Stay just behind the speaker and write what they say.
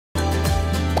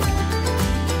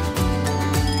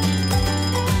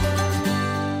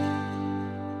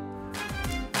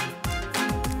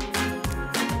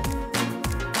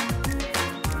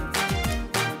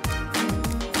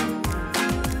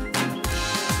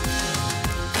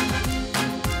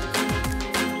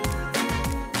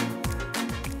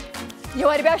یو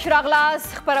وار بیا راغلاست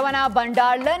خپرونه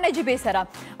بنډار له نجیبې سره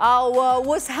او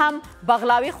اوس هم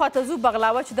بغلاوي خواته ځو.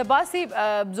 بغلاوه چې د باسي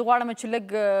زه غواړم چې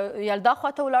لږ یلدا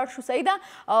خواته ولاړ شو. سعیده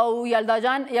او یلدا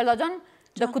جان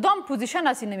د کدام پوزیشن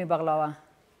هستی نمی بغلاوه؟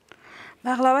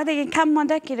 بغلاوه دیگه کم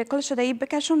مانده که کل شده ای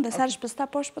بکشم در سرش پسته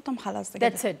پاش بتم خلاص دیگه.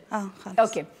 That's it. خلاص.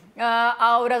 اوکی.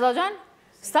 او رضا جان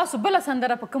ستاسو بله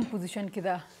سندره په کوم پوزیشن کې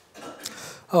ده؟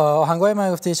 آهنگای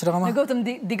من گفتی چه رقمه؟ گفتم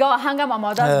دیگه آهنگم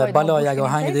آماده است. بله یک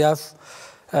آهنگ دیگه است.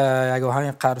 یک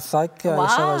آهنگ قرصک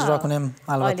شب اجرا کنیم.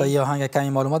 البته یه آهنگ کمی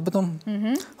معلومات بدم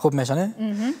خوب میشنه.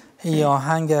 این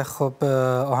آهنگ خب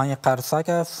آهنگ قرصک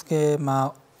است که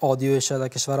ما آدیوش در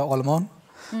کشور آلمان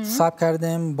ثبت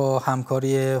کردیم با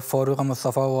همکاری فاروق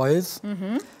مصطفی وایز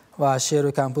و شعر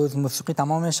و کمپوز موسیقی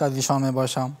تمامش از ایشان می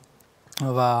باشم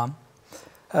و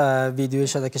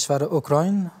ویدیوش در کشور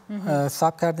اوکراین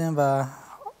ثبت کردیم و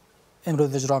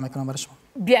امروز اجرا میکنم برای شما.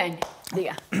 بیاین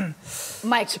دیگه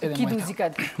مایک کی دوزی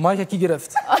کرد؟ مایک کی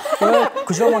گرفت؟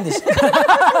 کجا ماندیش؟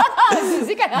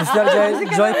 دوزی کرد؟ بسیار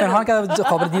جای پنهان که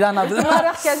قابل دیدن نبود. من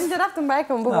وقتی از اینجا رفتم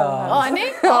بایکم ببرم. آنی؟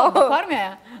 بکار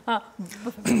میاد.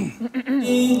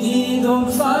 دیدم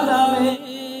فلمه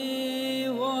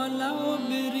ولو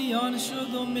بریان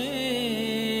شدم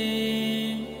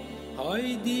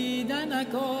های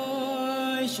دیدنکاش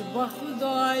با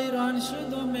خدا ایران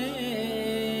شدم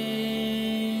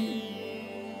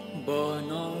با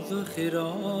ناز و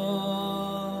خیرات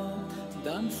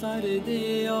دم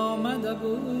سرده آمده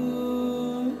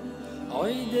بود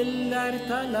آی دل در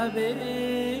طلبه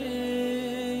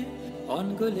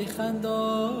آن گل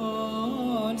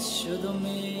خندان شدم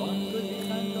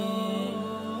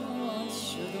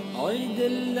آی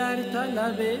دل در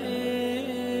طلبه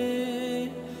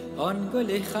آن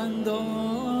گل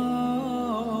خندان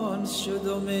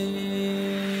شدم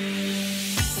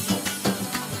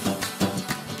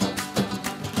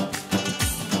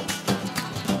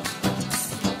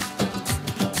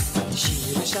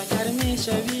شیر شکر می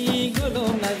شوی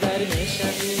گلم نظر می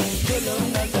شوی گلم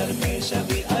نظر می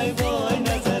شوی ای وای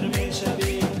نظر می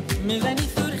شوی میزنی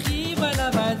سرخی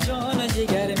بلا جان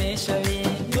جگر می شوی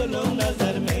گلم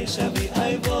نظر می شوی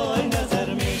ای وای نظر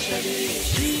می شوی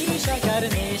شیر شکر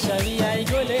می شوی ای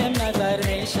گلم نظر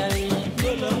می شوی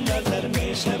گلم نظر می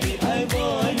شوی ای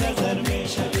وای نظر می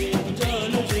شوی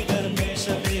جان و جگر می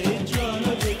شوی جان و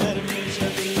جگر می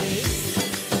شوی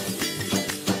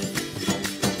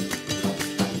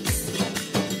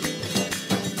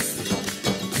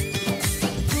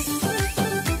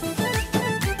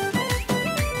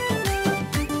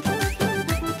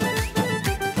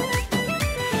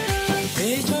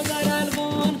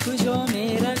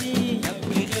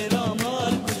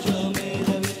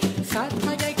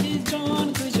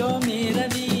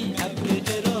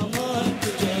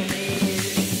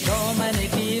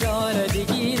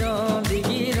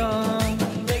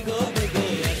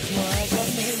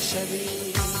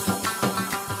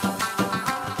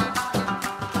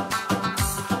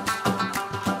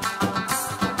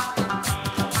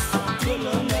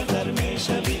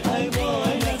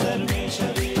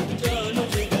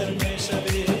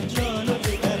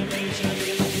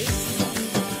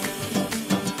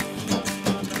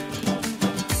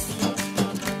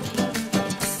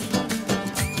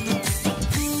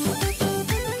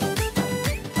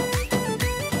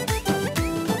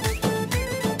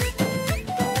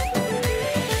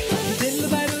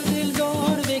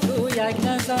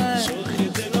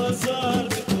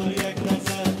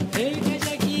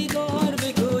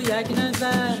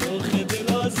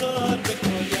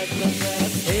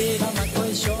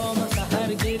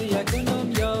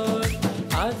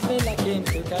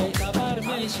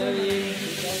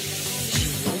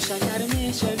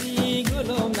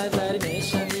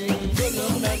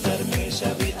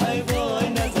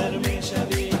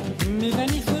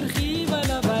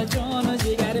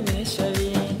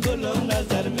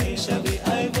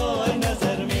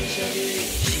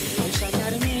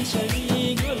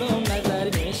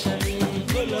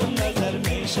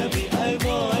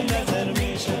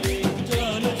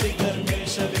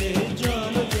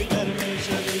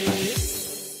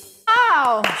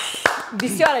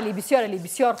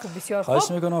بسیار خوب بسیار خوب.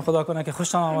 خواهش میکنم خدا کنه که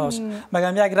خوشتان آمده باشه.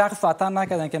 مگم یک رقص وطن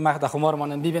نکردن که مخد خمار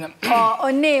مانن ببینم.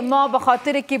 نه ما به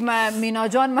خاطر که مینا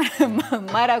جان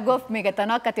مرا گفت میگه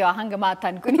تنها کتی آهنگ ما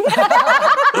تن کنی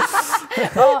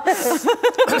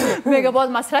میگه باز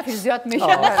مصرف زیاد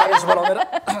میشه.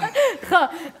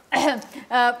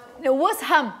 وس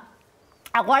هم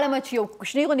غواړم چې یو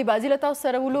کوچنی غونډه بازی له تاسو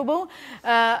سره ولوبو.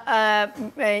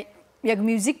 یک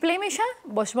میوزیک پلی میشه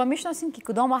با شما میشناسین که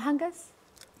کدام آهنگ است؟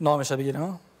 نامش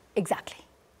بگیرم. Exactly.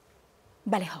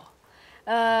 بله ها.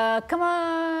 کما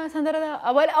سندره ده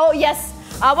اول او یس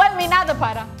اول مینا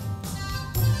دپاره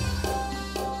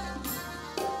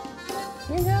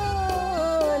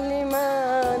جانی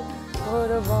من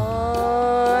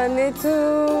قربان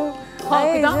تو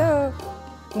ای جان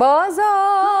باز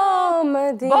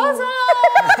آمدی باز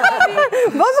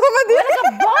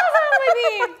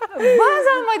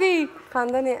آمدی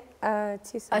خواندن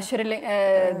چیز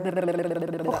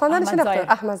خواندنش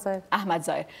نفته احمد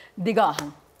ظاهر دیگه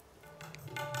آهنگ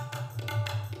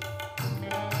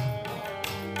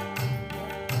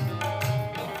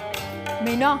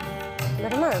مینا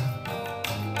برای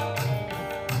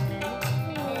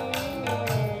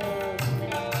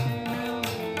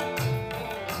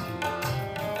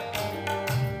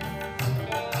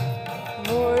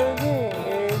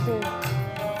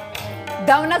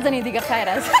داو نزنی دیگه خیر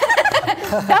است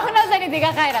داو نزنی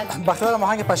دیگه خیر است بختیوارم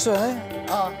آهنگ پشتو نه؟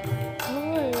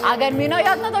 اگر مینا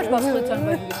یاد نداشت باز خودتون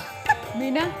بگید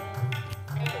مینا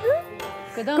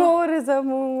کور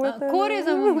زمون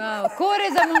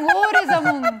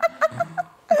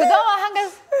کدام آهنگ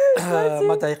است؟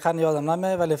 ما دقیقا یادم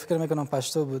نمیاد ولی فکر میکنم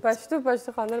پشتو بود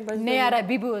پشتو خواندن پشتو نه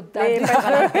عربی بود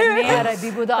نه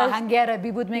عربی بود آهنگ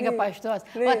عربی بود میگه پشتو است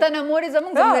وطن مور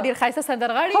زمون زمون دیر خیسته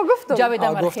سندرغاړي جاوید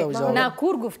امرخی نه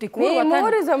کور گفتی کور وطن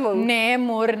مور زمون نه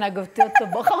مور نگفتی تو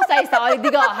بخوام سعی سوال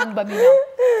دیگه آهنگ به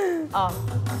مینا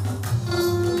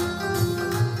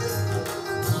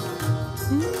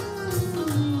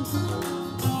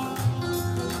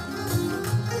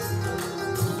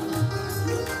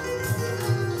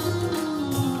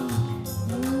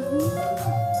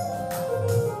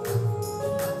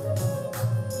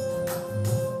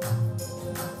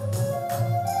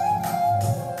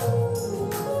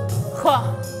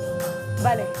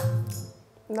بله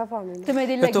نفهمیدم तुम्हें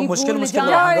दिल लगी मुश्किल भूल मुश्किल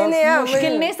जानी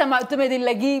मुश्किल नहीं समा तुम्हें दिल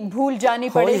लगी भूल जानी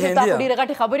पड़ेगी ताकि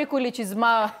रगटी खबरी कुली चीज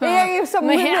मा मैं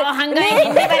آهنگ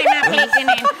हिंदी بری ما فکر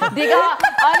دیگه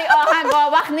علی آهنگ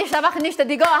وقت نیست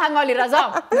دیگه آهنگ علی رضا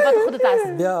بعد خودت هست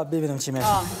بیا ببینم چی میشه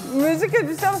موزیک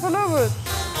بسیار خوب بود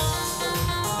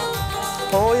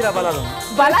اوه را بلدم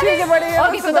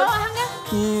آگی کدام آهنگ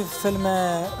این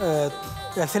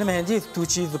فیلم هندی تو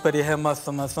چیز بری هم مست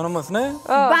نه؟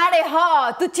 بله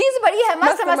ها تو چیز بری هم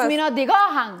مست مینا دیگه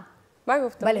آهنگ من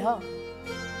گفتم بله ها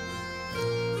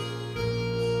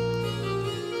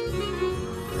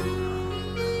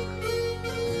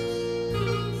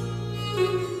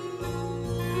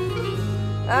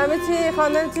چی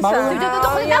خواندن چی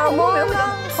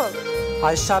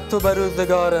ای شب تو به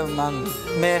روزگار من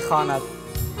میخواند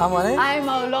همانه؟ ای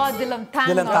مولا دلم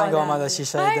تنگ آمده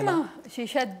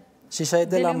شیشه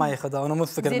دلم مای خدا اونو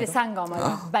فکر زیر سنگ آمده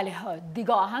بله ها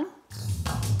دیگه آهنگ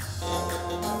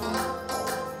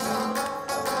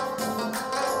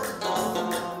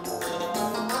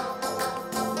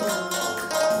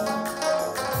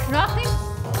شناختیم؟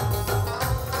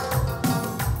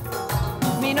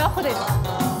 مینا خودت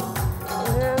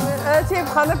چی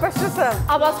خانه پشتو سم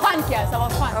آواز خان کی است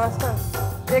آواز خان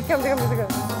یکم دیگه موسیقی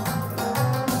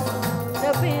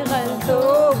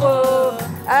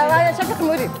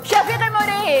شفیق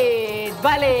مورد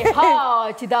بله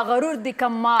ها چې دا غرور دی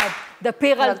کماد د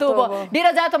پیغل توبه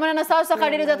ډیره زیاته مننه ستاسو څخه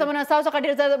ډیره زیاته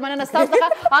مننه ستاسو څخه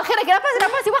اخره کې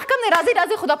راپسې وخت کم دی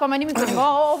راځي خدا پاماني میکنیم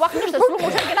وخت نشته سلو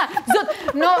موشن کې نه زود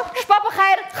نو شپه په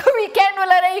خیر ویکند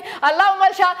ولرئ الله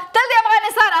مل شه تل د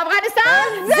افغانستان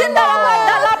زنده باد د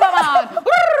الله پامان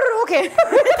اوکې